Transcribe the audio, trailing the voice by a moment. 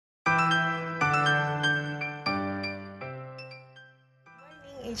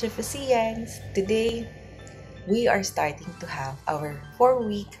HFSEians! Today, we are starting to have our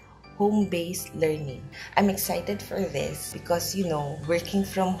 4-week home-based learning. I'm excited for this because, working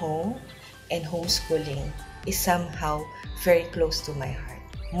from home and homeschooling is somehow very close to my heart.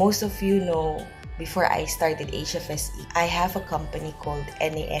 Most of you know, before I started HFSE, I have a company called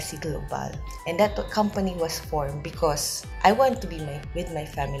NASE Global. And that company was formed because I want to be with my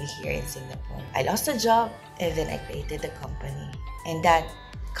family here in Singapore. I lost a job and then I created a company. And that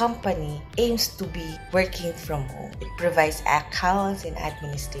company aims to be working from home. It provides accounts and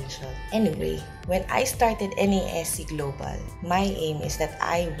administration. Anyway, when I started NASE Global, my aim is that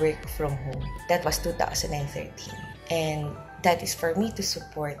I work from home. That was 2013. And that is for me to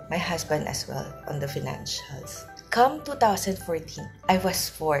support my husband as well on the financials. Come 2014, I was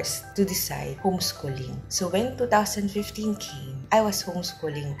forced to decide homeschooling. So when 2015 came, I was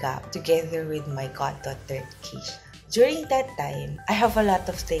homeschooling Gab together with my goddaughter, Keisha. During that time, I have a lot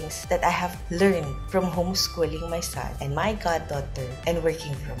of things that I have learned from homeschooling my son and my goddaughter and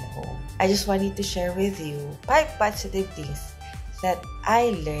working from home. I just wanted to share with you 5 positive things that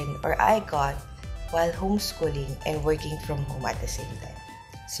I learned or I got while homeschooling and working from home at the same time.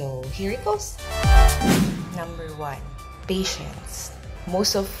 So here it goes. Number 1, patience.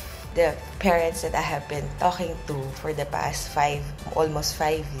 Most of the parents that I have been talking to for the past almost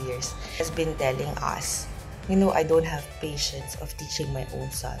 5 years has been telling us, I don't have patience of teaching my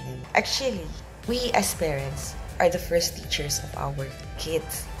own son. Actually, we as parents are the first teachers of our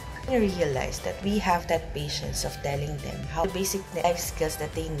kids. And realize that we have that patience of telling them how basic life skills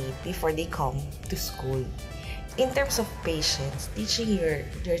that they need before they come to school. In terms of patience, teaching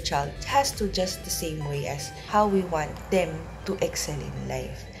your child has to just the same way as how we want them to excel in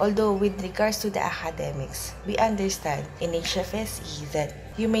life. Although with regards to the academics, we understand in HFSE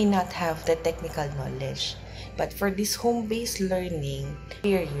that you may not have the technical knowledge. But for this home-based learning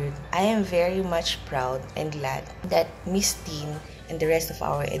period, I am very much proud and glad that Miss Teen and the rest of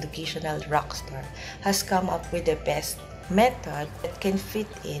our educational rockstar has come up with the best method that can fit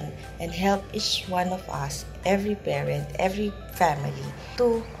in and help each one of us, every parent, every family,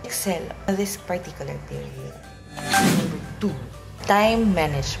 to excel in this particular period. Number 2, time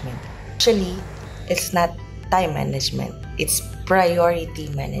management. Actually, it's not time management, it's priority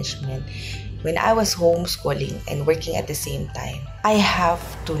management. When I was homeschooling and working at the same time, I have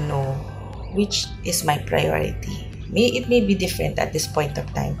to know which is my priority. It may be different at this point of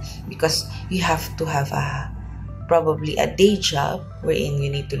time because you have to have probably a day job wherein you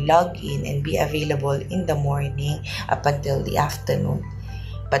need to log in and be available in the morning up until the afternoon.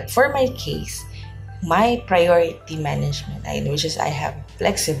 But for my case, my priority management, which is I have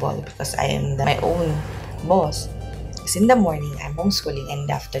flexible because I am my own boss. Because in the morning, I'm homeschooling and in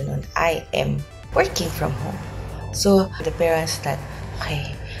the afternoon, I am working from home. So the parents that,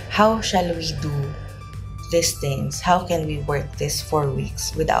 okay, how shall we do these things? How can we work this 4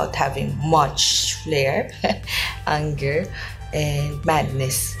 weeks without having much flair, anger, and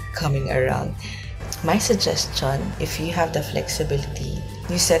madness coming around? My suggestion, if you have the flexibility,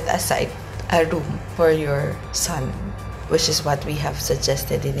 you set aside a room for your son, which is what we have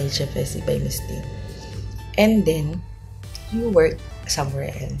suggested in HFSE by Miss T. And then you work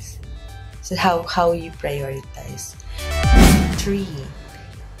somewhere else. So how you prioritize. 3,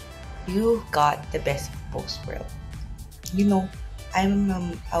 you got the best of both worlds.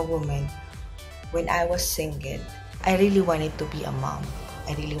 I'm a woman. When I was single, I really wanted to be a mom.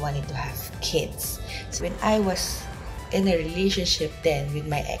 I really wanted to have kids. So when I was in a relationship then with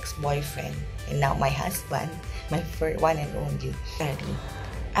my ex-boyfriend and now my husband, my one and only,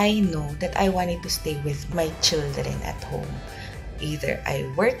 I know that I wanted to stay with my children at home. Either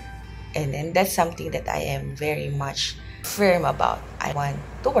I work, and then that's something that I am very much firm about. I want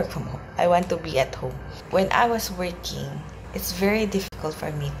to work from home. I want to be at home. When I was working, it's very difficult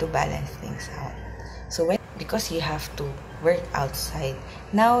for me to balance things out. So because you have to work outside,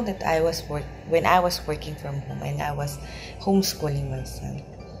 now that when I was working from home and I was homeschooling my son,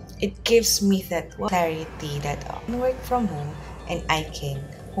 it gives me that clarity that I can work from home and I can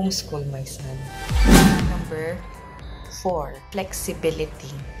homeschool my son. Number 4,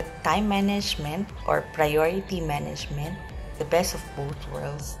 flexibility. Time management or priority management, the best of both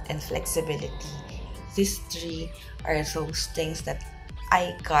worlds, and flexibility. These 3 are those things that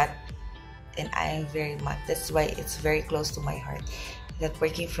I got and I am very much, that's why it's very close to my heart, that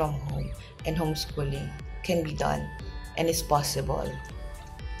working from home and homeschooling can be done and is possible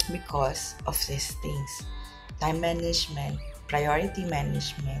because of these things. Time management, priority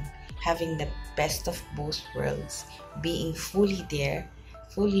management, having the best of both worlds, being fully there,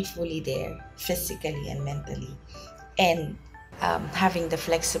 physically and mentally, and having the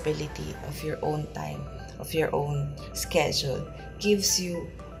flexibility of your own time, of your own schedule, gives you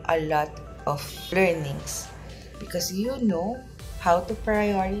a lot of learnings, because you know how to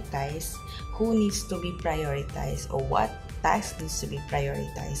prioritize, who needs to be prioritized, or what task needs to be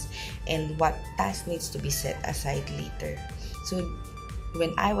prioritized, and what task needs to be set aside later. So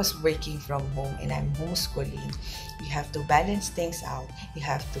when I was working from home and I'm homeschooling, you have to balance things out. You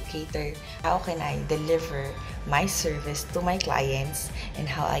have to cater how can I deliver my service to my clients and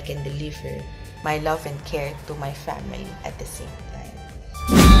how I can deliver my love and care to my family at the same time.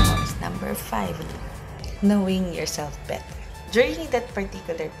 Number 5, knowing yourself better. During that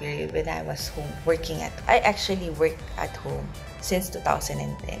particular period when I was home I actually worked at home since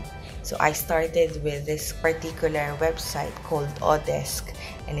 2010. So I started with this particular website called Odesk,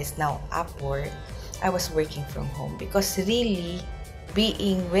 and it's now Upwork. I was working from home because really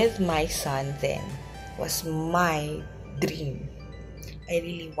being with my son then was my dream. I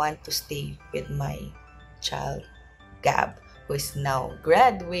really want to stay with my child, Gab, who is now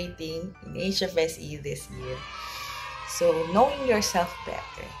graduating in HFSE this year. So knowing yourself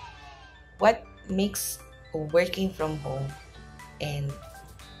better, what makes working from home and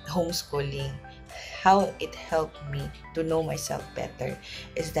homeschooling, how it helped me to know myself better,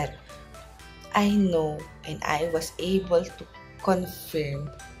 is that I know and I was able to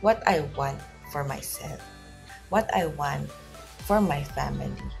confirm what I want for myself, what I want for my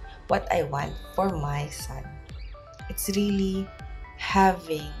family, what I want for my son. It's really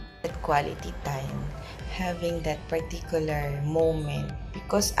having that quality time, having that particular moment,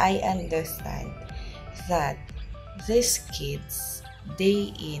 because I understand that these kids,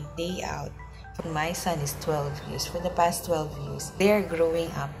 day in, day out, my son is 12 years. For the past 12 years, they're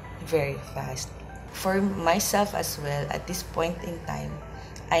growing up very fast. For myself as well, at this point in time,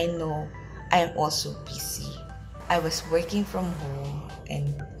 I know I'm also busy. I was working from home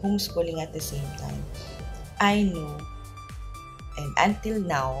and homeschooling at the same time. I know, and until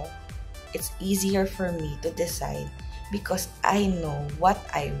now, it's easier for me to decide because I know what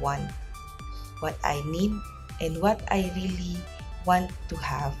I want, what I need, and what I really want to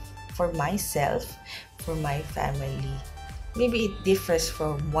have for myself, for my family. Maybe it differs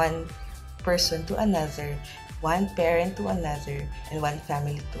from one person to another, one parent to another, and one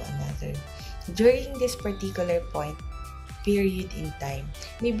family to another. During this particular period in time,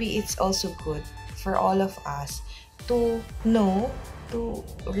 maybe it's also good for all of us to know, to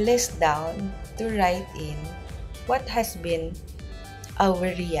list down, to write in what has been our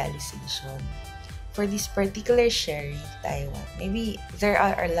realization. For this particular sharing that I want, maybe there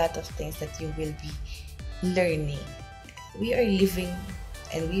are a lot of things that you will be learning. We are living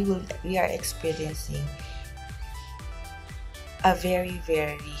and we are experiencing a very,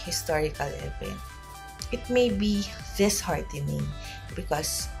 very historical event. It may be disheartening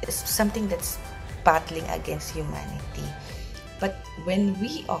because it's something that's battling against humanity. But when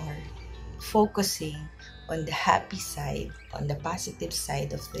we are focusing on the happy side, on the positive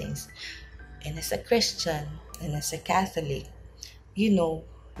side of things, and as a Christian and as a Catholic, we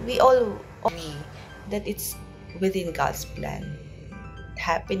all agree that it's within God's plan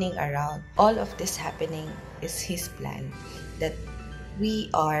happening around. All of this happening is His plan, that we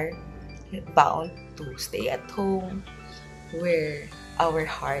are bound to stay at home where our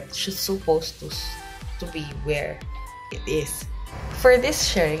heart should supposed to be where it is. For this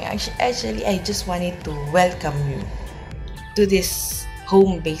sharing, actually I just wanted to welcome you to this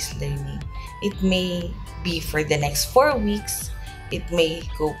home-based learning. It may be for the next 4 weeks, it may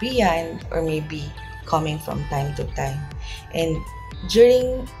go beyond, or maybe coming from time to time. And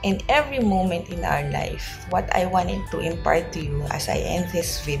during and every moment in our life, what I wanted to impart to you as I end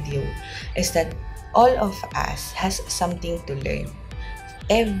this video is that all of us has something to learn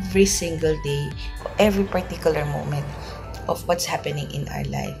every single day, every particular moment of what's happening in our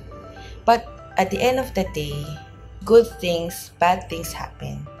life. But at the end of the day, good things, bad things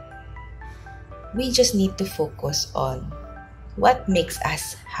happen. We just need to focus on what makes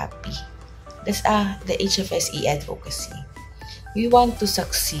us happy. That's the HFSE advocacy. We want to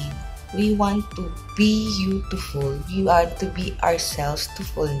succeed. We want to be beautiful. We want to be ourselves to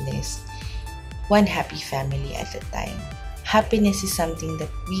fullness. One happy family at a time. Happiness is something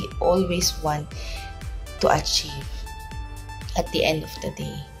that we always want to achieve at the end of the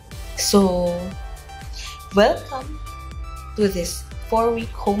day. So, welcome to this 4-week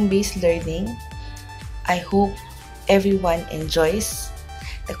home-based learning. I hope everyone enjoys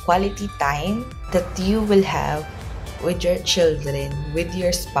the quality time that you will have with your children, with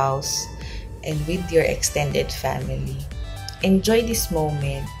your spouse, and with your extended family. Enjoy this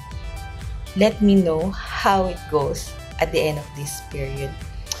moment. Let me know how it goes at the end of this period.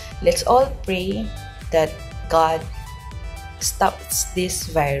 Let's all pray that God stops this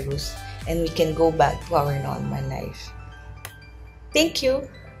virus and we can go back to our normal life. Thank you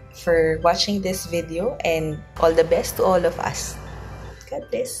for watching this video and all the best to all of us. God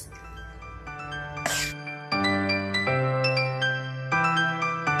bless.